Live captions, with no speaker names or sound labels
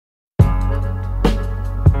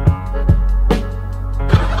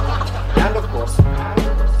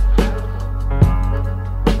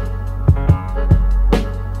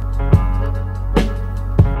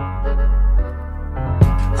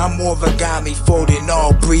blindfolded,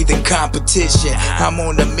 all breathing competition. I'm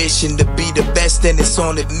on a mission to be the best, and it's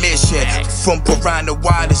on admission. From piranha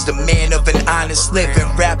waters, the man of an honest living.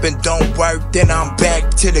 Rapping don't work, then I'm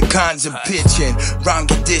back to the cons and pitching. Wrong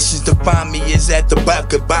conditions to find me is at the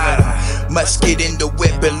bucket bottom. Must get in the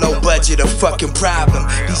whip and low budget, a fucking problem.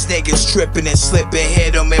 These niggas tripping and slipping,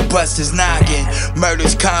 hit them and bust his noggin.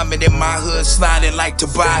 Murder's common in my hood, sliding like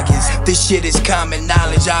toboggans. This shit is common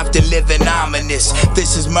knowledge, often living ominous.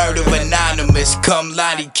 This is murder anonymous, come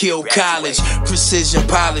Lottie, kill college. Precision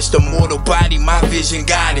polished, a mortal body, my vision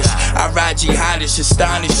goddess. I ride jihadish,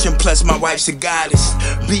 astonishing, plus my wife's a goddess.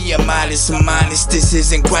 Being modest and honest, this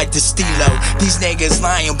isn't quite the stilo. These niggas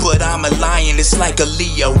lying, but I'm a lion, it's like a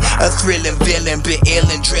Leo. A thrilling villain, been ill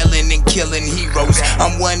and drilling and killing heroes.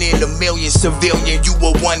 I'm 1 in a million civilian, you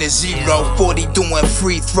a 1 in 0. 40 doing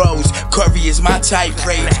free throws, Curry is my type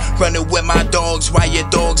range. Running with my dogs while your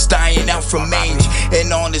dog's dying out from mange.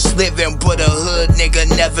 And honest living, but a hood nigga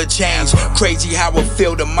never change. Crazy how I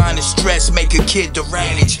feel, the mind of stress make a kid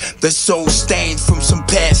deranged. The soul stained from some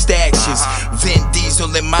past actions. Vin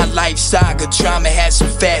Diesel in my life saga, trauma had some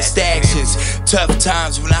fast actions. Tough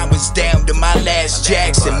times when I was down to my last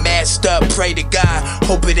Jackson. Masked up, pray to God,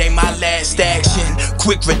 hope it ain't my last action.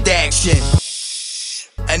 Quick redaction.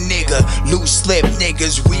 A nigga, loose lip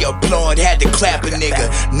niggas, we applaud, had to clap a nigga.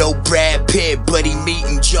 No Brad Pitt, but he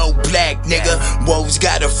meeting Joe Black, nigga. Woes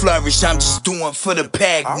gotta flourish, I'm just doing for the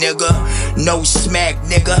pack, nigga. No smack,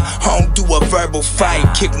 nigga, I don't do a verbal fight.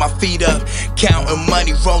 Kick my feet up, counting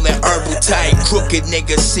money, rolling herbal tight. Crooked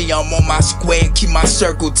niggas see I'm on my square, keep my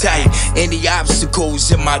circle tight. Any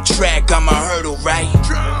obstacles in my track, I'm a hurdle, right?